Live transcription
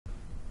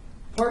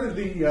part of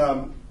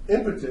the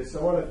impetus, I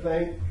want to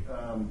thank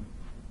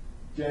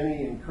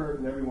Jenny and Kurt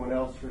and everyone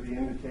else for the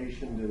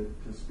invitation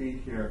to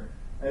speak here.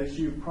 As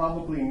you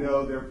probably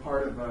know, they're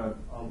part of a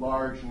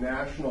large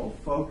national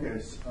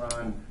focus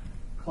on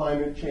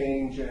climate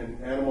change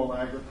and animal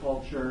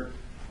agriculture.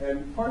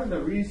 And part of the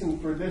reason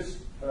for this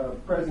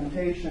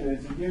presentation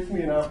is it gives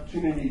me an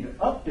opportunity to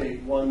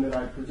update one that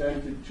I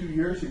presented 2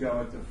 years ago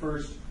at the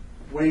first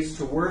Waste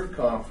to Worth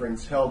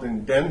conference held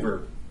in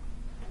Denver.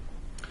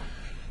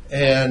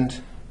 And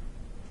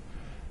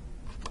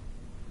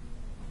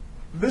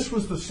this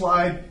was the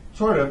slide,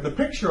 sort of, the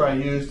picture I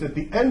used at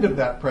the end of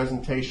that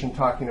presentation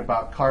talking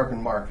about carbon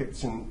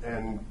markets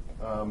and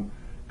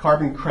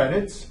carbon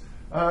credits.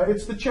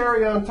 It's the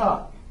cherry on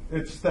top.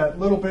 It's that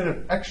little bit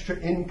of extra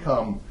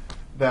income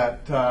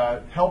that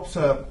helps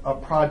a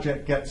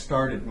project get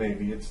started,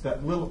 maybe. It's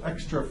that little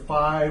extra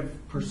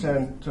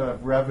 5%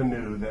 of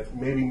revenue that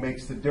maybe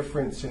makes the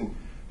difference in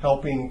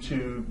helping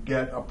to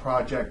get a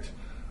project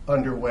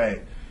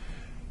underway.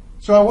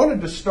 So I wanted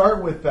to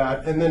start with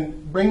that and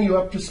then bring you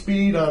up to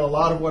speed on a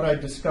lot of what I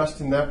discussed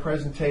in that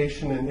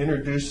presentation and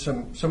introduce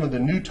some of the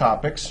new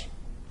topics.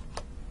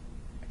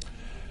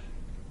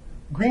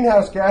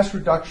 Greenhouse gas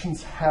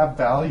reductions have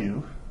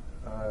value.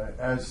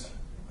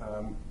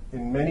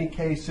 In many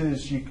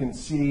cases, you can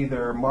see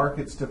there are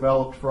markets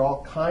developed for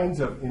all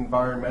kinds of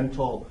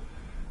environmental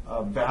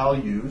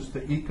values, the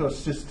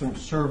ecosystem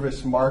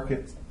service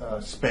market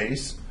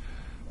space.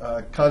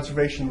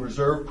 Conservation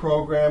Reserve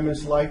Program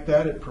is like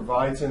that. It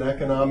provides an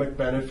economic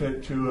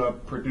benefit to a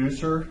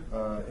producer,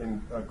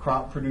 a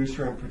crop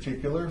producer in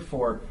particular,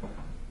 for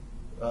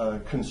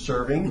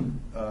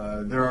conserving.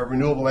 There are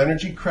renewable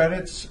energy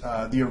credits.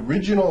 The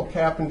original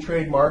cap and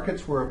trade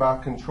markets were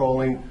about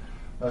controlling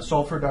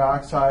sulfur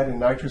dioxide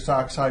and nitrous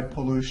oxide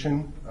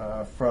pollution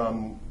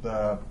from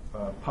the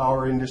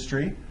power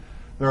industry.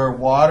 There are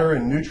water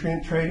and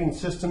nutrient trading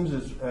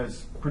systems,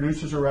 as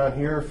producers around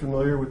here are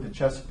familiar with the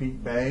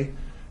Chesapeake Bay.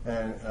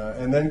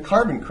 And then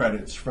carbon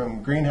credits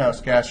from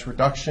greenhouse gas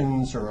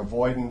reductions or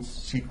avoidance,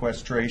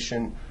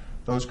 sequestration,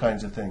 those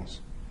kinds of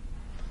things.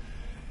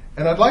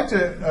 And I'd like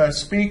to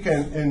speak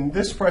in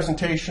this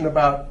presentation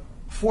about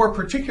 4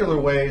 particular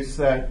ways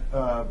that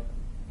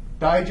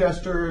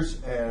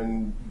digesters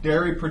and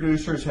dairy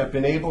producers have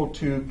been able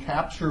to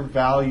capture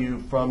value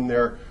from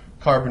their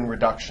carbon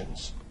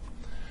reductions.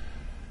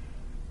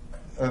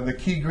 The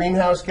key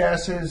greenhouse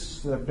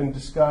gases have been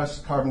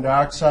discussed: carbon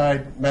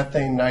dioxide,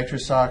 methane,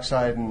 nitrous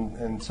oxide,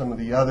 and some of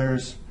the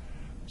others.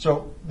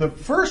 So the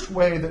first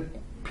way that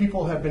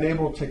people have been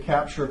able to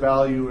capture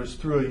value is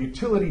through a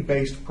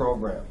utility-based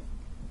program.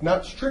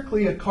 Not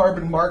strictly a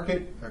carbon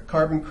market, a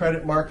carbon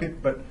credit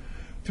market, but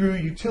through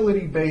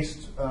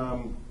utility-based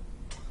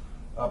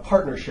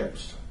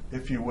partnerships,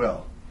 if you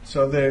will.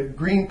 So the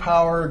green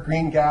power,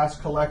 green gas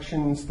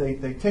collections,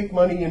 they take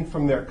money in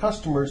from their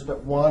customers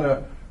that want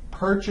to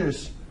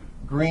purchase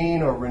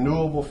green or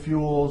renewable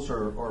fuels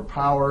or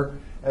power,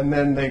 and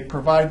then they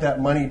provide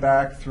that money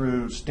back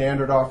through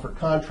standard offer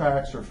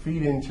contracts or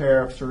feed-in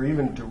tariffs or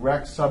even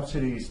direct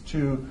subsidies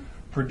to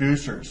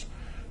producers.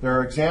 There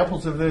are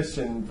examples of this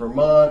in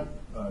Vermont.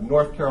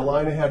 North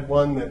Carolina had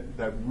one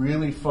that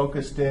really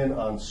focused in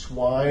on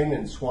swine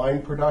and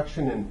swine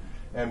production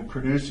and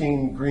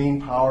producing green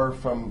power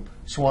from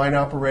swine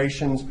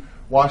operations.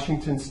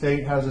 Washington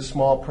State has a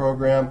small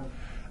program.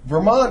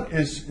 Vermont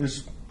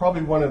is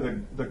probably one of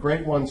the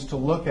great ones to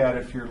look at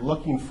if you're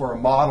looking for a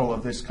model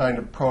of this kind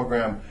of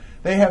program.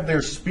 They have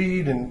their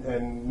speed,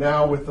 and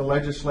now with the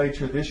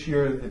legislature this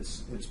year,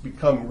 it's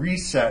become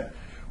reset,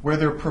 where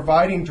they're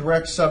providing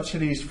direct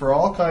subsidies for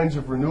all kinds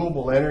of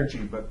renewable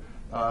energy, but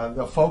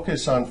they'll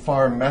focus on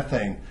farm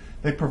methane.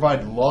 They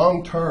provide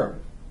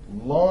long-term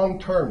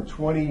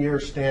 20-year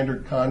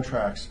standard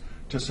contracts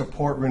to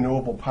support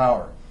renewable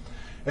power.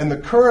 And the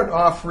current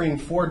offering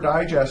for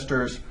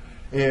digesters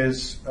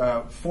is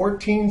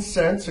 14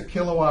 cents a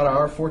kilowatt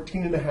hour,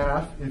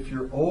 14.5 if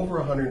you're over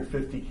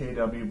 150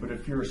 kW, but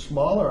if you're a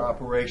smaller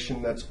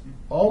operation, that's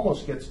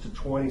almost gets to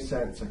 20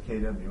 cents a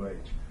kWh.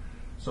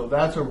 So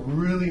that's a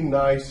really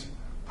nice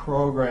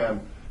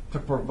program to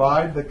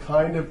provide the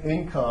kind of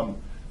income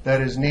that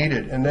is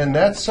needed. And then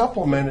that's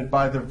supplemented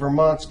by the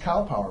Vermont's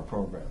Cow Power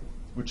program,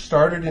 which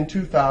started in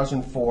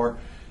 2004.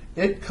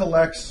 It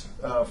collects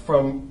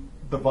from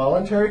the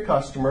voluntary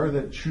customer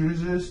that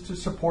chooses to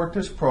support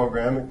this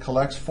program. It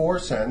collects 4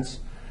 cents.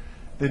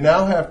 They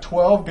now have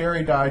 12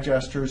 dairy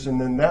digesters,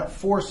 and then that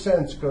 4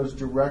 cents goes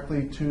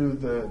directly to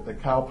the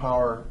Cow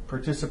Power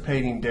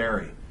participating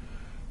dairy.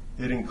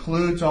 It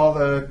includes all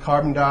the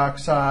carbon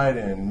dioxide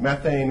and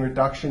methane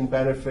reduction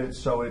benefits,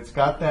 so it's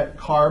got that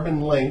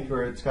carbon link,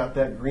 or it's got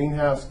that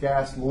greenhouse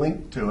gas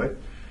link to it.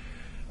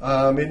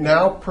 It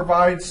now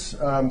provides,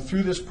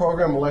 through this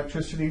program,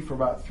 electricity for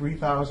about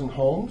 3,000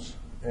 homes.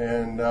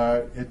 And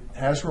it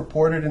has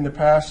reported in the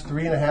past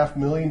 $3.5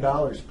 million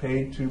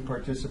paid to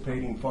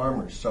participating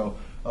farmers. So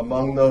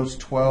among those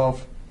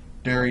 12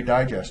 dairy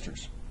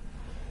digesters.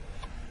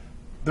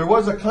 There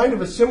was a kind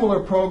of a similar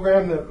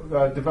program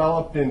that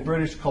developed in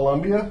British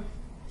Columbia.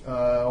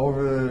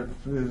 over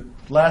the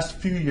last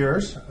few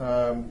years.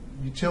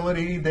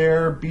 Utility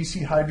there,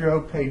 BC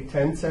Hydro paid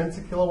 10 cents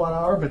a kilowatt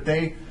hour, but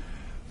they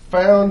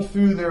found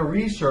through their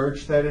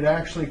research that it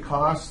actually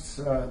costs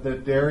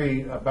the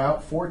dairy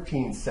about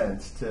 14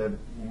 cents to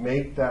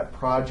make that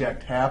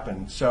project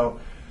happen. So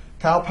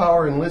Cal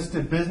Power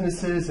enlisted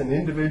businesses and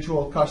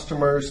individual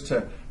customers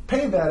to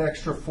pay that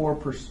extra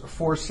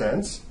 4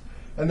 cents,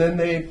 and then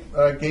they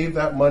gave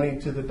that money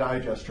to the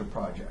digester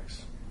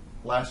projects.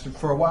 Lasted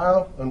for a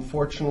while.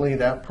 Unfortunately,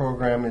 that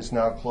program is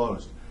now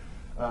closed.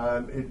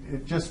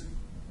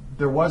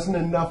 There wasn't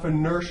enough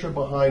inertia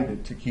behind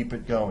it to keep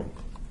it going.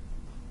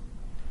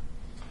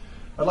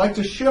 I'd like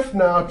to shift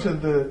now to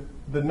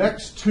the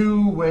next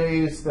two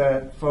ways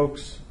that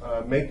folks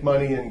make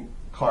money in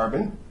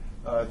carbon,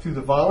 through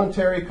the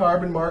voluntary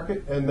carbon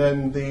market and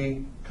then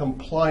the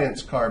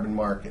compliance carbon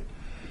market.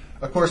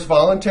 Of course,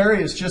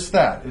 voluntary is just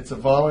that. It's a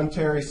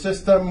voluntary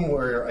system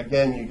where,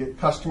 again, you get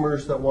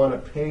customers that want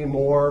to pay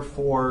more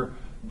for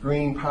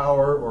green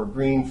power or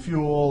green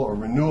fuel or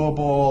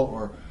renewable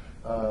or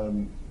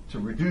to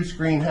reduce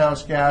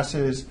greenhouse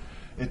gases.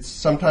 It's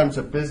sometimes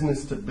a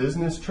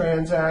business-to-business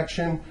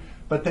transaction,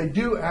 but they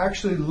do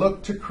actually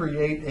look to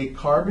create a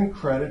carbon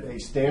credit, a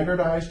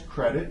standardized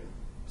credit.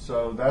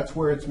 So that's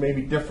where it's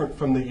maybe different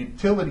from the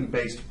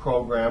utility-based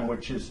program,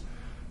 which is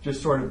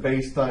just sort of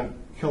based on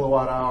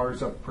kilowatt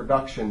hours of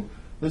production.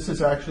 This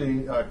is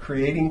actually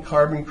creating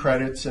carbon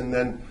credits and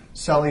then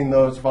selling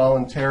those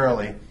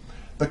voluntarily.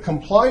 The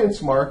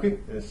compliance market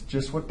is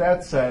just what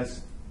that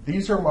says.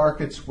 These are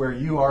markets where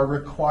you are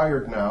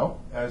required now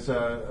as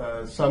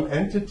some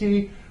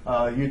entity,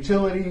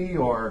 utility,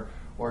 or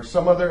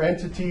some other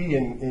entity.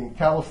 In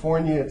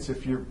California, it's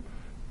if you're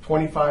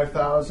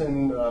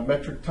 25,000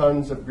 metric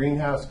tons of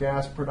greenhouse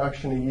gas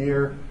production a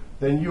year,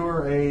 then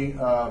you're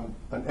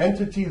an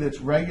entity that's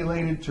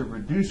regulated to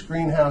reduce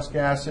greenhouse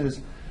gases.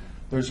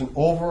 There's an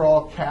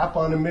overall cap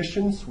on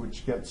emissions,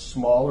 which gets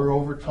smaller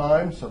over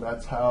time, so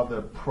that's how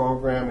the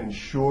program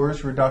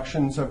ensures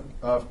reductions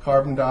of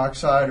carbon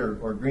dioxide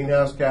or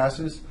greenhouse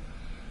gases.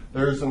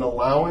 There's an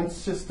allowance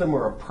system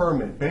or a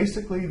permit.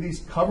 Basically,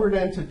 these covered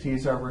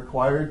entities are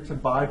required to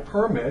buy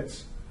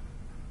permits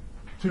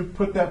to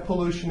put that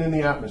pollution in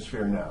the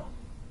atmosphere now.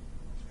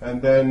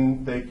 And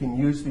then they can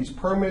use these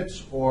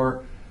permits,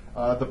 or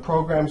the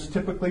programs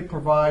typically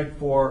provide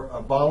for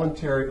a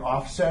voluntary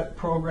offset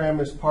program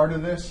as part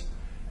of this,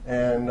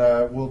 and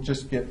we'll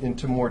just get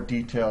into more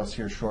details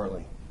here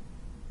shortly.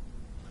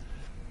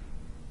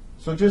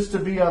 So just to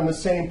be on the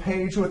same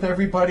page with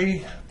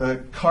everybody,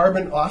 the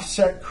carbon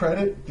offset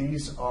credit,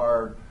 these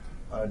are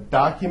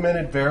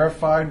documented,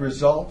 verified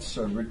results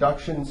of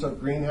reductions of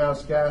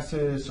greenhouse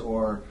gases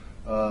or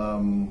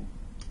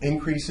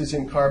increases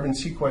in carbon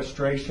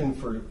sequestration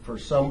for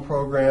some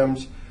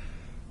programs.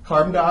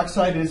 Carbon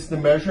dioxide is the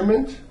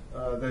measurement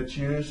that's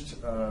used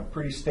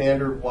pretty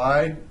standard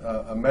wide.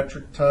 A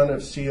metric ton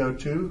of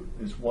CO2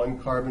 is one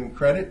carbon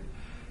credit.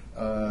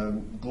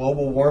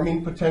 Global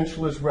warming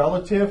potential is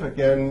relative.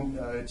 Again,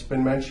 it's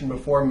been mentioned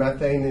before,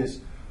 methane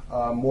is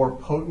more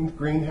potent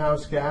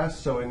greenhouse gas.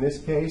 So in this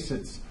case,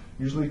 it's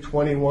usually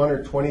 21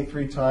 or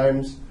 23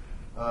 times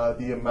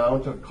the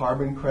amount of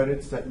carbon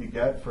credits that you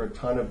get for a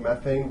ton of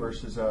methane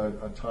versus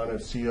a ton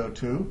of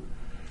CO2.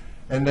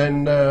 And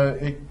then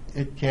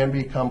it can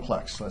be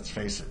complex, let's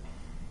face it.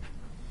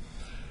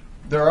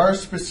 There are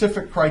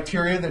specific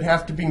criteria that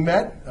have to be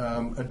met.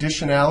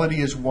 Additionality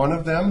is one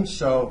of them.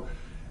 So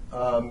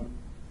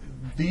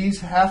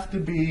these have to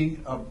be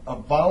a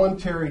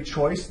voluntary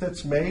choice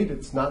that's made.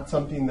 It's not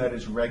something that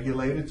is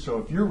regulated. So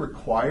if you're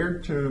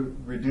required to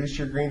reduce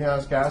your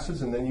greenhouse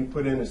gases and then you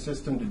put in a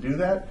system to do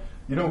that,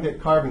 you don't get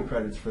carbon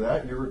credits for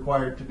that. You're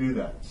required to do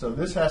that. So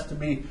this has to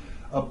be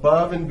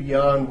above and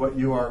beyond what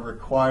you are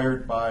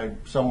required by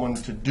someone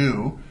to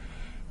do.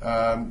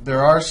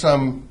 There are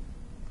some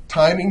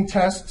timing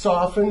tests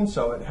often,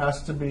 so it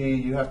has to be,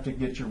 you have to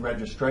get your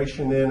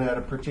registration in at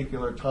a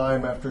particular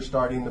time after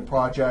starting the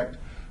project.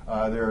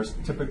 There's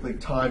typically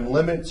time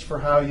limits for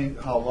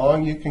how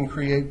long you can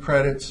create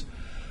credits.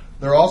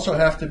 There also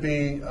have to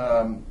be,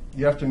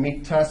 you have to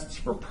meet tests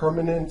for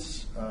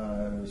permanence,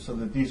 so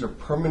that these are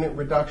permanent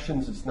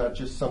reductions. It's not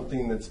just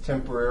something that's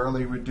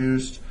temporarily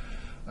reduced.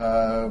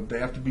 They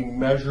have to be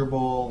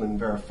measurable and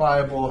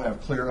verifiable,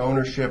 have clear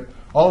ownership.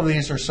 All of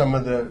these are some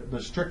of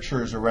the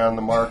strictures around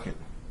the market.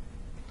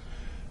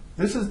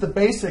 This is the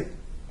basic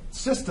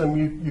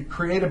system. You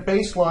create a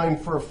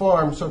baseline for a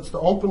farm, so it's the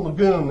open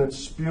lagoon that's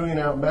spewing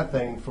out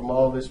methane from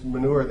all this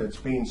manure that's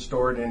being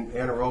stored in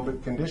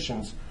anaerobic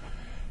conditions.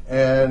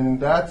 And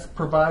that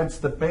provides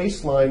the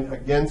baseline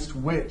against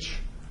which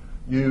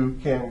you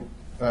can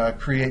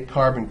create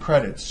carbon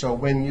credits. So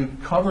when you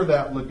cover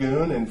that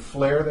lagoon and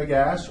flare the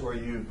gas, or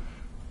you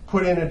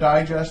put in a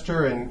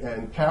digester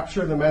and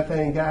capture the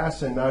methane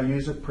gas and now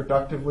use it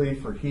productively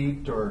for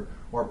heat or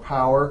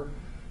power,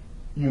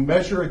 you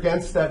measure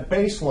against that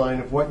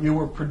baseline of what you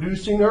were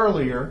producing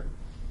earlier,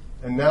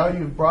 and now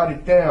you've brought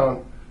it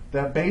down.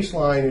 That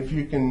baseline, if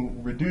you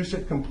can reduce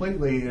it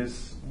completely,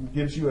 is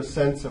gives you a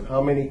sense of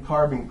how many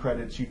carbon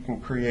credits you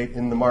can create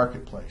in the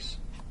marketplace.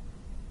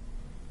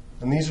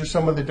 And these are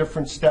some of the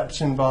different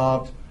steps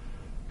involved: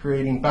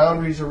 creating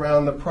boundaries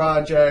around the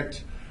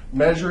project,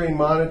 measuring,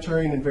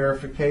 monitoring, and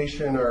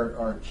verification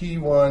are key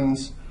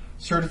ones.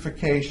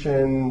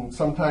 Certification,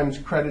 sometimes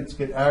credits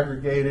get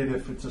aggregated.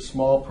 If it's a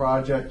small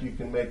project, you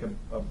can make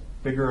a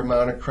bigger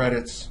amount of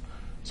credits.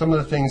 Some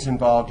of the things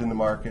involved in the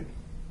market.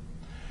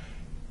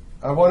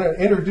 I want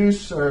to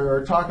introduce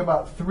or talk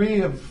about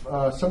three of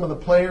some of the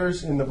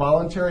players in the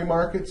voluntary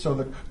market. So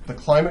the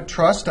Climate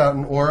Trust out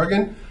in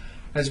Oregon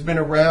has been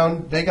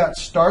around. They got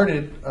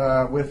started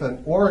with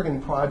an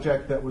Oregon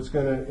project that was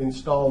going to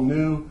install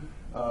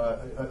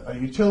a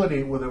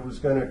utility that was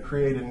going to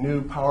create a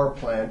new power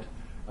plant.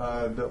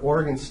 The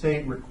Oregon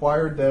State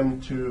required them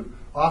to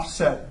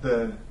offset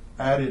the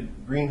added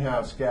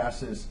greenhouse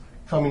gases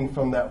coming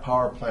from that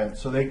power plant.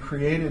 So they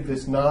created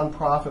this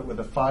nonprofit with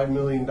a $5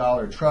 million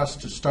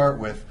trust to start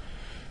with.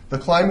 The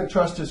Climate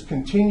Trust has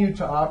continued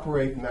to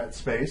operate in that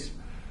space.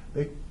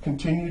 They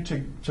continue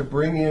to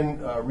bring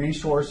in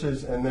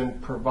resources and then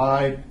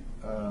provide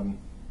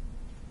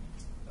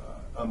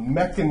a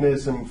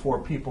mechanism for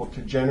people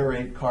to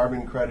generate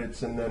carbon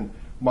credits and then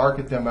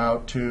market them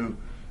out to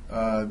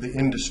the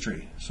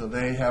industry. So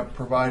they have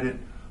provided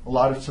a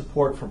lot of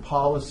support for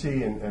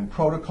policy and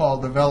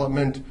protocol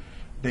development.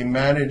 They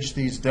manage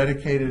these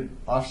dedicated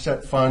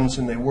offset funds,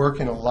 and they work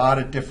in a lot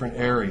of different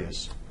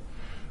areas.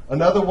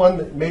 Another one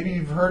that maybe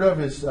you've heard of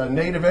is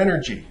Native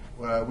Energy,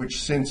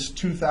 which since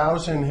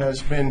 2000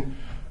 has been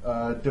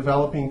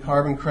developing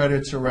carbon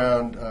credits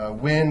around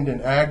wind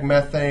and ag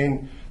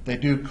methane. They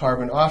do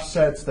carbon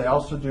offsets. They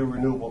also do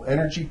renewable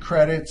energy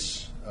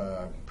credits,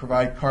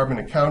 provide carbon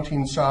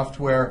accounting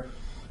software.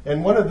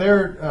 And one of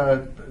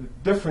their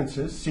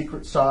differences,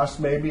 secret sauce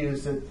maybe,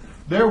 is that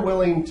they're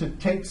willing to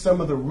take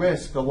some of the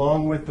risk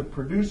along with the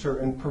producer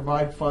and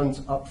provide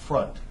funds up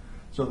front.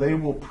 So they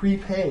will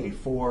prepay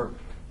for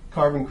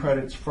carbon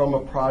credits from a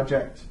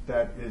project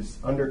that is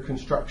under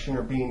construction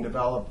or being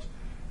developed,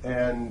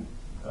 and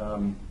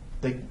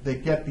they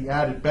get the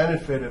added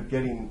benefit of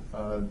getting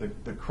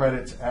the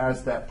credits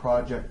as that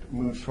project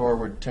moves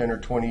forward 10 or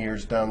 20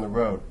 years down the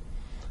road.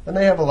 And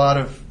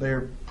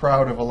they're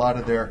proud of a lot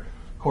of their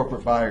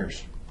corporate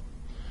buyers.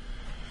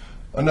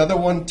 Another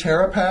one,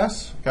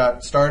 TerraPass,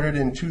 got started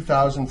in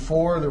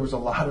 2004. There was a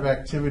lot of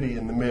activity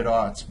in the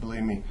mid-aughts,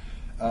 believe me.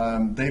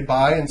 They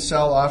buy and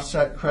sell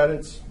offset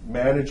credits,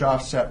 manage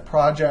offset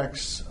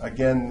projects.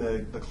 Again,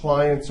 the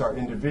clients are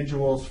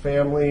individuals,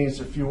 families.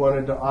 If you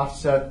wanted to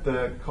offset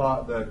the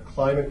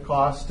climate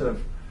cost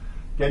of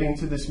getting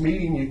to this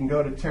meeting, you can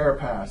go to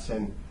TerraPass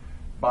and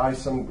buy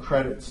some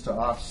credits to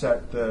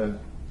offset the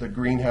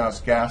greenhouse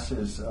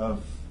gases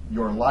of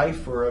your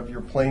life or of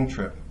your plane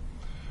trip.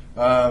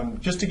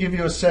 Just to give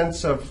you a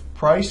sense of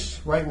price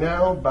right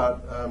now,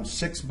 about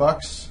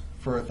 $6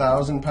 for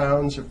 1,000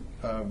 pounds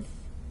of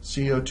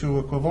CO2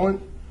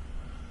 equivalent.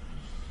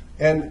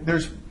 And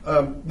there's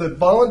the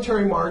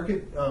voluntary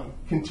market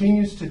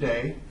continues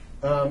today.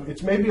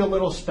 It's maybe a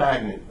little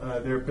stagnant.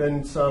 There have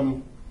been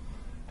some.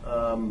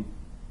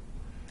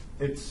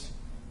 It's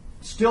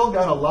still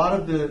got a lot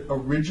of the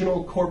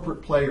original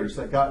corporate players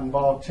that got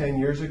involved 10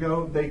 years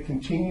ago. They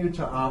continue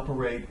to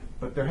operate,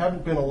 but there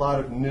haven't been a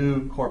lot of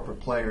new corporate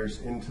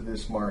players into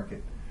this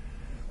market.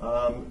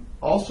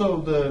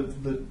 Also,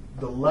 the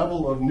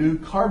level of new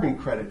carbon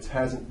credits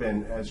hasn't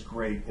been as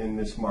great in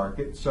this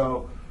market.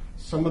 So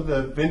some of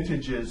the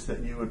vintages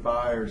that you would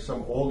buy are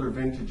some older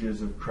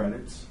vintages of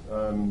credits.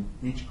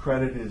 Each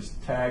credit is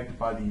tagged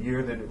by the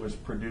year that it was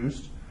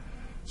produced.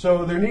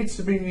 So there needs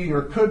to be,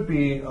 or could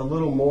be, a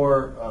little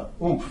more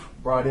oomph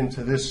brought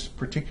into this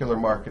particular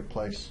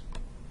marketplace.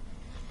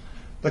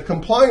 The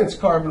compliance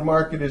carbon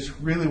market is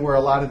really where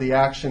a lot of the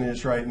action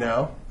is right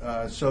now.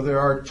 So there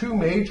are two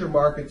major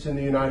markets in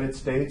the United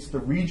States: the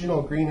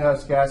Regional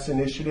Greenhouse Gas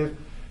Initiative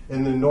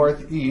in the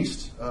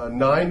Northeast,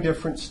 9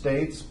 different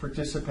states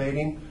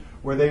participating,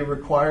 where they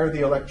require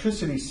the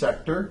electricity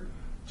sector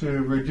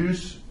to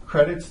reduce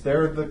credits.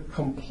 They're the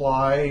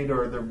complied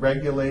or the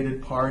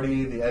regulated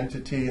party, the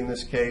entity in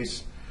this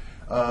case.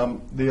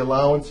 The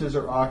allowances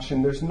are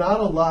auctioned. There's not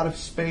a lot of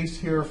space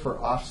here for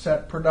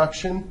offset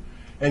production.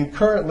 And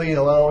currently,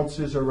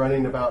 allowances are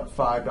running about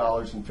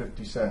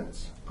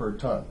 $5.50 per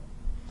ton.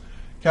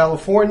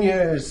 California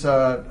is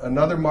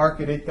another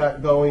market it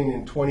got going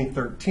in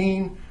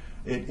 2013.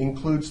 It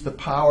includes the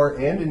power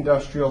and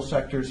industrial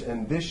sectors,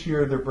 and this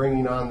year they're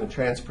bringing on the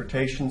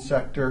transportation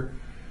sector.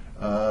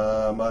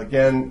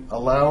 Again,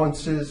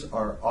 allowances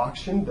are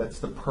auctioned. That's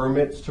the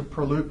permits to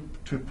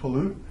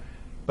pollute.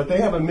 But they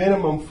have a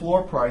minimum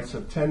floor price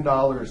of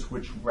 $10,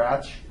 which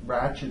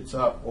ratchets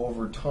up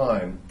over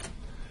time.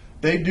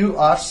 They do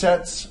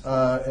offsets,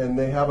 and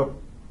they have a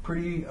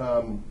pretty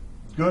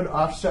good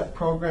offset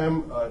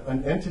program.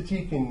 An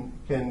entity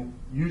can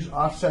use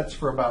offsets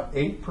for about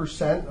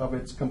 8% of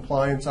its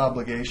compliance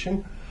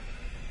obligation.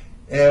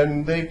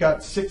 And they've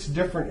got 6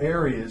 different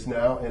areas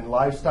now, and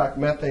livestock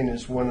methane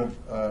is one of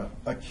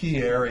a key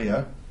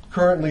area.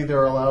 Currently,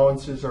 their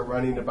allowances are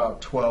running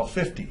about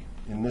 $12.50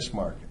 in this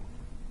market.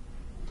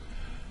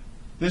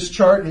 This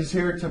chart is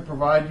here to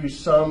provide you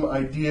some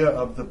idea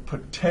of the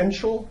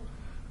potential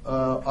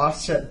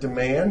offset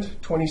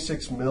demand,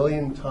 26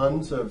 million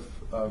tons of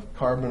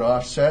carbon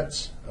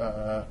offsets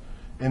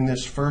in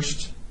this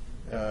first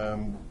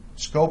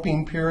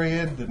scoping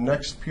period. The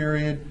next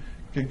period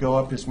could go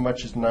up as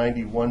much as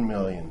 91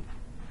 million.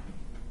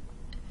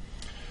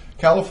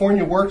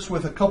 California works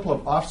with a couple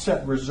of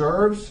offset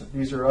reserves.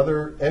 These are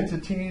other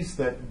entities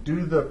that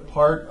do the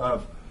part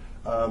of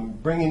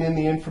bringing in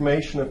the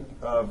information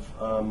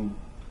of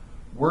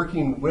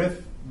working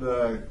with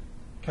the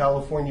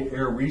California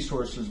Air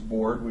Resources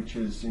Board, which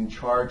is in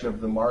charge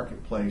of the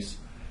marketplace.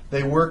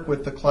 They work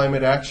with the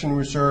Climate Action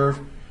Reserve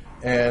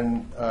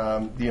and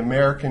the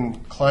American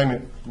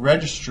Climate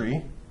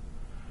Registry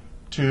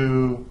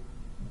to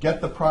get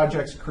the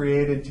projects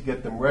created, to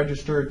get them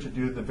registered, to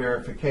do the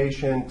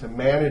verification, to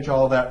manage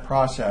all that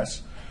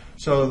process.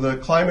 So the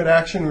Climate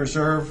Action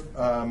Reserve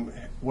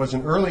was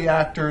an early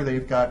actor.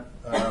 They've got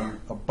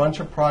a bunch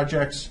of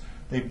projects.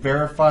 They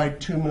verified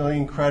 2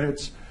 million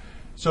credits.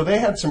 So they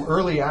had some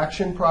early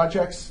action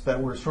projects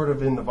that were sort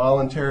of in the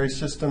voluntary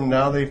system.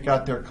 Now they've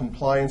got their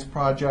compliance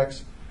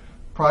projects.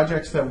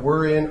 Projects that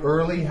were in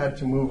early had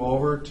to move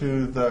over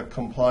to the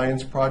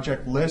compliance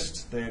project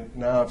list. They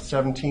now have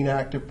 17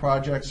 active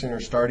projects and are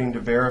starting to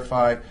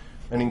verify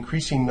an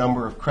increasing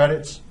number of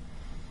credits.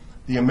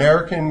 The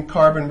American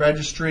Carbon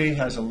Registry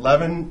has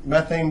 11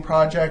 methane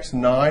projects.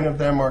 9 of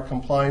them are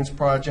compliance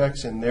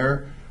projects, and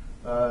they're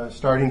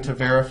starting to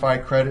verify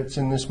credits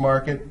in this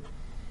market.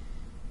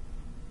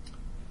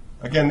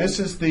 Again, this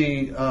is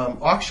the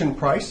auction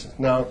price.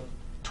 Now,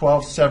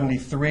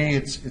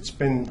 $12.73. It's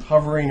been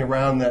hovering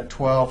around that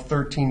 $12,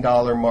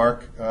 $13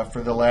 mark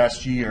for the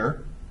last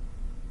year.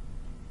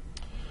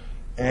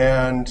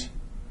 And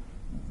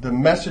the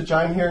message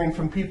I'm hearing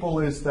from people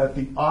is that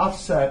the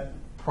offset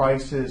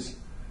prices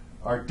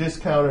are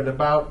discounted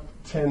about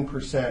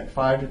 10%,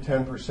 5 to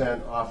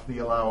 10% off the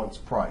allowance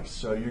price.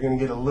 So you're going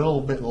to get a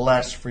little bit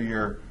less for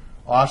your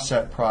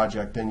offset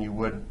project than you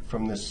would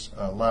from this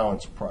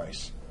allowance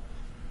price.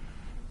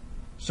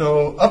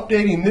 So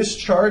updating this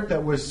chart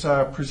that was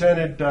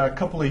presented a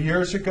couple of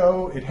years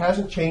ago, it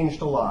hasn't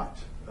changed a lot.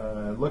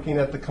 Looking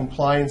at the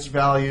compliance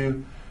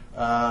value,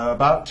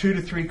 about 2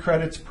 to 3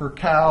 credits per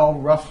cow,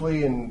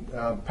 roughly, and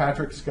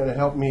Patrick's going to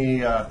help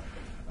me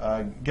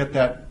get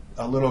that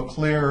a little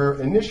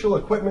clearer. Initial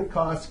equipment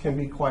costs can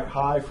be quite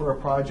high for a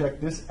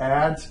project. This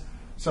adds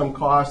some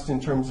cost in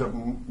terms of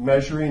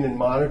measuring and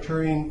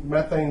monitoring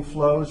methane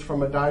flows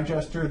from a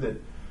digester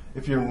that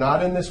if you're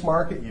not in this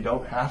market, you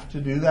don't have to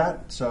do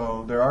that.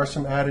 So there are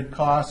some added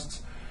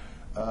costs.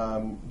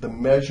 The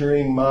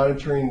measuring,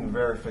 monitoring, and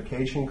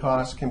verification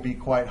costs can be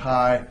quite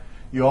high.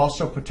 You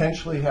also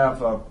potentially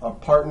have a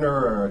partner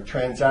or a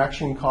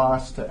transaction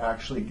cost to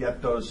actually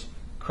get those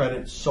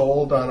credits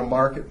sold on a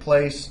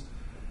marketplace.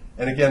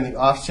 And again, the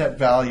offset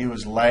value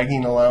is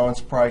lagging allowance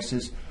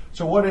prices.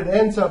 So what it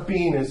ends up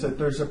being is that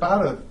there's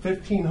about a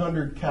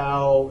 1,500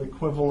 cow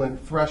equivalent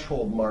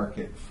threshold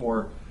market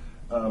for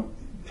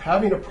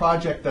having a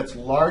project that's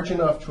large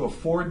enough to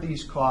afford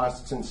these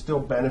costs and still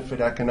benefit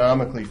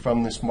economically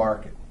from this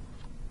market.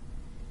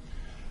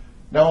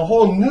 Now, a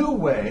whole new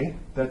way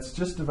that's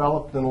just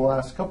developed in the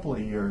last couple of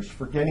years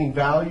for getting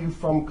value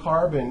from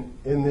carbon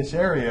in this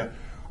area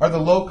are the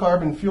low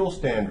carbon fuel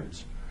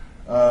standards.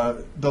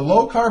 The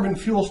low carbon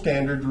fuel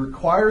standard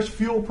requires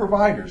fuel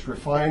providers,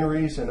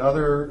 refineries and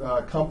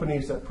other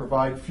companies that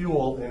provide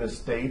fuel in a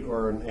state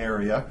or an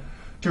area,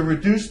 to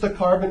reduce the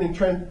carbon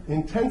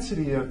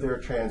intensity of their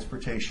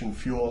transportation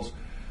fuels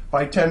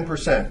by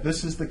 10%.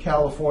 This is the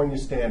California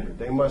standard.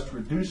 They must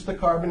reduce the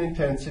carbon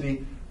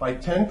intensity by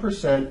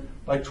 10%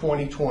 by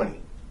 2020.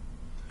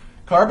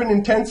 Carbon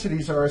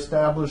intensities are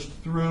established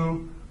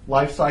through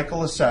life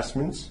cycle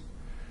assessments,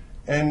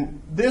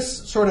 and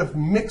this sort of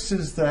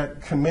mixes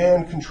that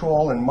command,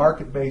 control, and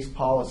market-based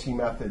policy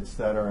methods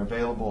that are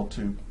available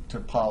to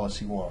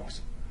policy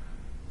wonks.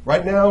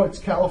 Right now, it's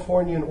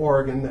California and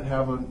Oregon that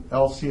have an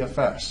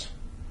LCFS.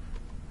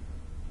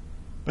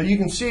 But you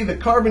can see the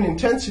carbon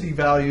intensity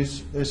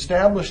values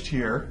established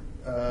here,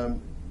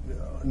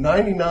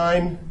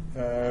 99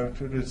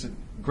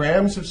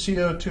 grams of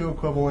CO2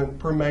 equivalent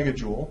per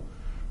megajoule.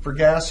 For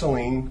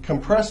gasoline,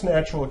 compressed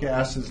natural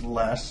gas is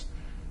less.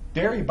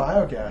 Dairy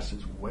biogas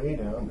is way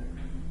down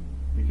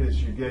there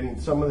because you're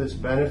getting some of this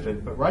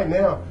benefit. But right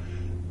now,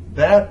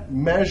 that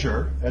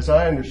measure, as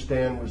I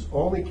understand, was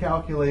only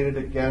calculated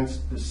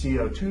against the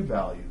CO2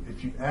 value.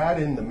 If you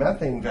add in the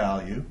methane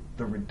value,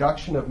 the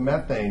reduction of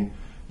methane,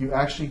 you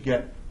actually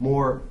get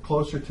more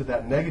closer to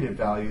that negative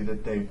value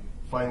that they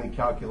finally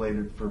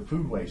calculated for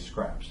food waste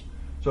scraps.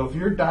 So if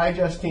you're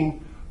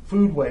digesting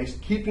food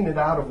waste, keeping it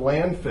out of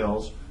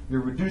landfills, you're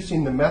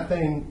reducing the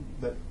methane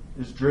that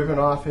is driven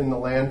off in the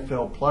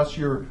landfill, plus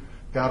you've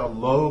got a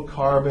low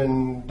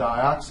carbon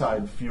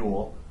dioxide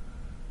fuel,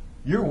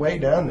 you're way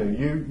down there.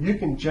 You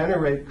can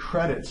generate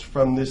credits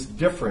from this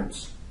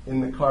difference in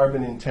the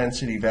carbon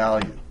intensity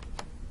value.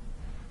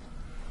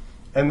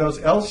 And those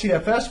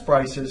LCFS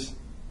prices,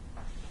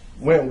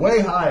 went way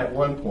high at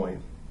one point.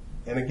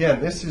 And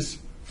again, this is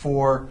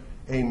for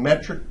a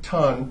metric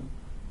ton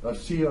of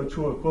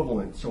CO2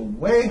 equivalent, so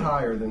way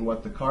higher than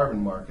what the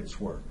carbon markets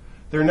were.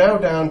 They're now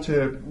down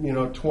to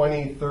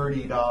 $20,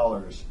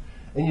 $30,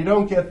 and you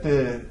don't get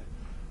the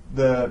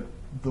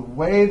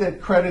way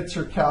that credits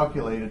are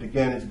calculated.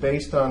 Again, is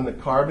based on the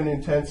carbon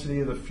intensity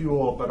of the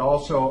fuel, but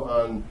also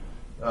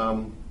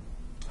on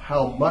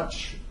how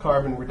much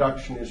carbon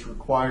reduction is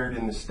required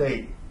in the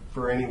state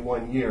for any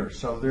 1 year.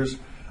 So there's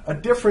a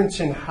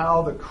difference in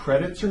how the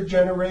credits are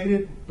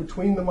generated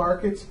between the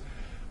markets,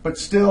 but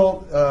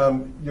still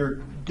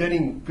you're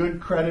getting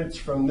good credits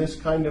from this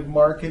kind of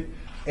market,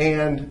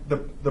 and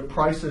the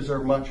prices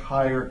are much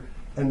higher.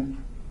 And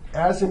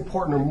as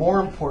important or more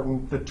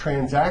important, the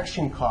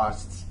transaction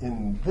costs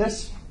in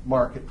this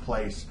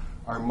marketplace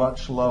are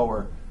much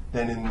lower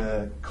than in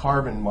the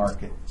carbon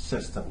market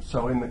system.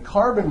 So in the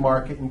carbon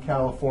market in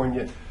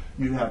California,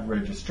 you have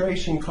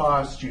registration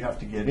costs, you have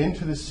to get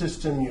into the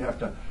system, you have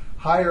to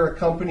hire a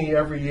company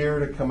every year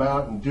to come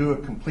out and do a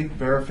complete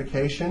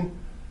verification.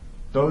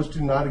 Those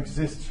do not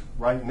exist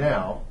right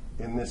now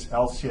in this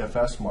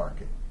LCFS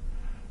market.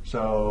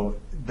 So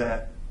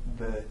that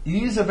the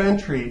ease of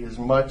entry is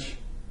much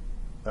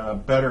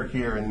better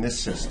here in this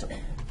system.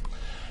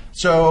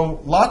 So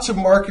lots of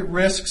market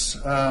risks.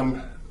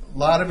 A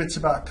lot of it's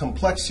about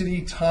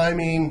complexity,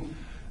 timing,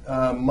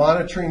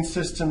 monitoring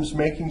systems,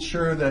 making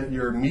sure that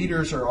your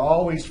meters are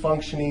always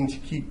functioning to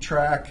keep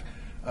track,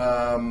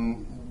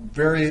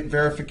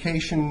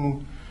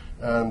 verification,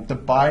 the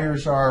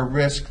buyers are a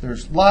risk.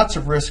 There's lots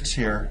of risks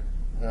here.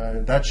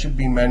 That should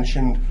be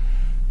mentioned.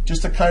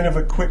 Just a kind of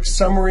a quick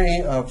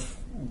summary of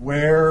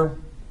where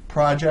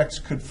projects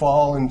could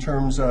fall in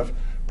terms of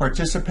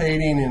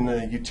participating in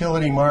the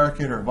utility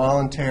market or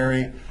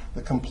voluntary.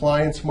 The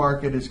compliance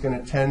market is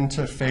going to tend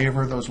to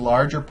favor those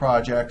larger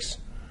projects.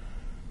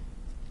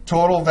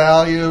 Total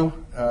value,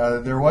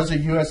 there was a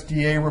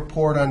USDA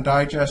report on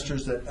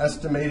digesters that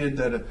estimated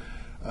that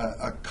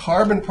a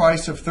carbon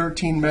price of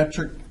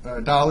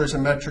 $13 a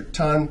metric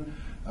ton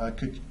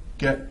could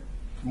get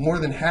more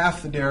than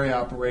half the dairy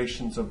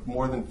operations of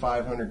more than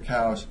 500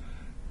 cows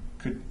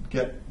could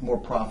get more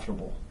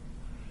profitable.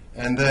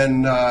 And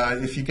then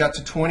if you got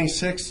to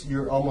 26,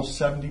 you're almost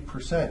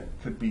 70%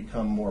 could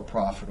become more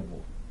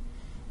profitable.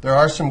 There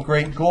are some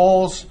great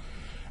goals.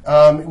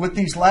 With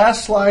these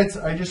last slides,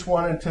 I just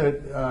wanted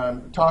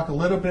to talk a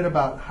little bit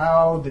about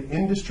how the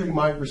industry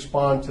might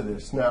respond to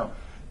this. Now,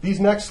 these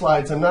next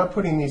slides, I'm not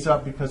putting these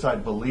up because I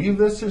believe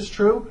this is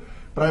true,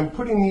 but I'm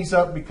putting these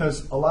up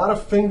because a lot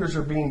of fingers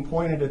are being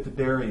pointed at the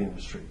dairy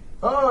industry.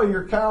 Oh,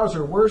 your cows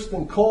are worse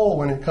than coal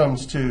when it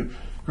comes to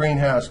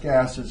greenhouse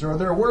gases, or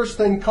they're worse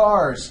than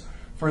cars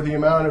for the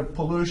amount of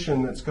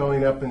pollution that's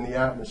going up in the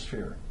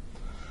atmosphere.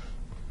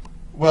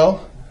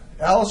 Well,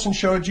 Allison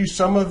showed you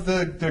some of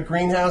the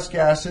greenhouse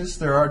gases.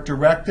 There are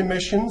direct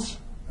emissions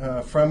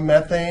from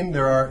methane.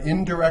 There are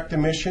indirect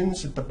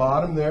emissions at the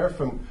bottom there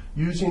from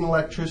using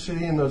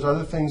electricity and those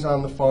other things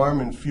on the farm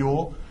and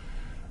fuel.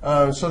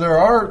 So there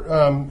are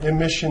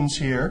emissions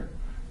here.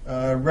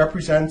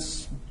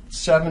 Represents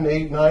 7,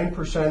 8,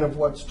 9% of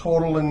what's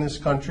total in this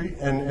country.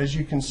 And as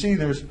you can see,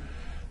 there's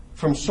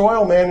from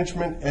soil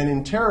management and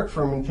enteric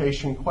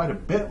fermentation quite a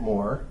bit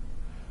more.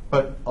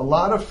 But a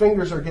lot of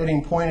fingers are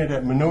getting pointed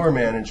at manure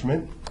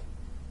management.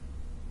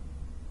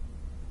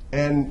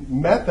 And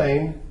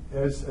methane,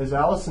 as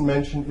Allison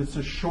mentioned, it's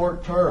a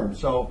short term.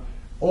 So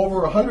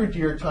over a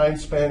 100-year time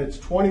span, it's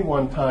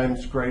 21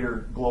 times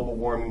greater global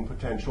warming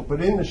potential.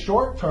 But in the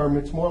short term,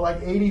 it's more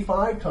like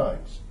 85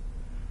 times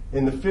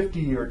in the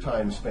 50-year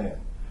time span.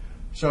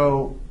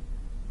 So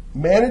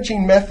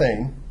managing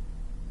methane,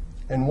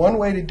 and one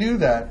way to do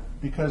that,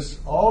 because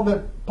all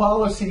that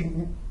policy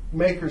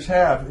makers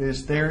have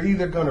is they're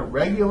either going to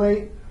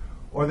regulate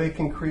or they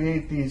can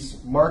create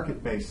these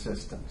market-based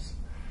systems.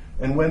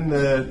 And when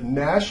the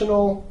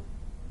national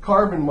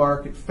carbon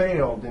market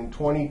failed in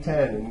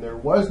 2010 and there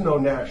was no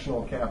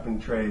national cap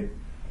and trade,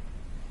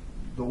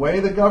 the way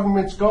the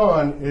government's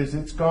gone is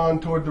it's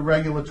gone toward the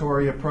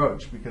regulatory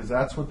approach because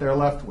that's what they're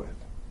left with.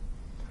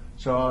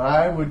 So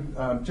I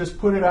would just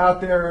put it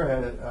out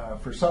there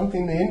for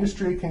something the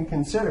industry can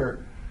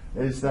consider,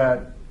 is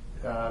that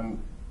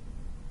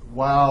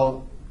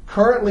while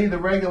currently the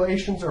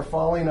regulations are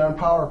falling on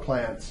power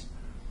plants,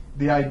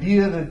 the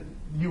idea that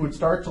you would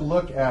start to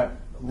look at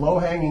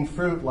low-hanging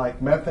fruit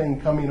like methane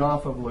coming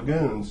off of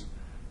lagoons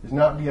is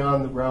not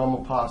beyond the realm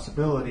of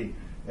possibility.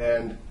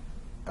 And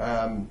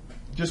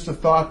just a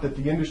thought that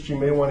the industry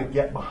may want to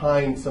get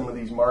behind some of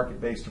these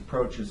market-based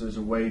approaches as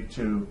a way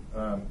to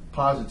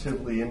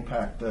positively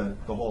impact the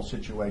whole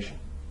situation.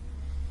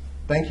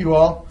 Thank you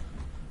all.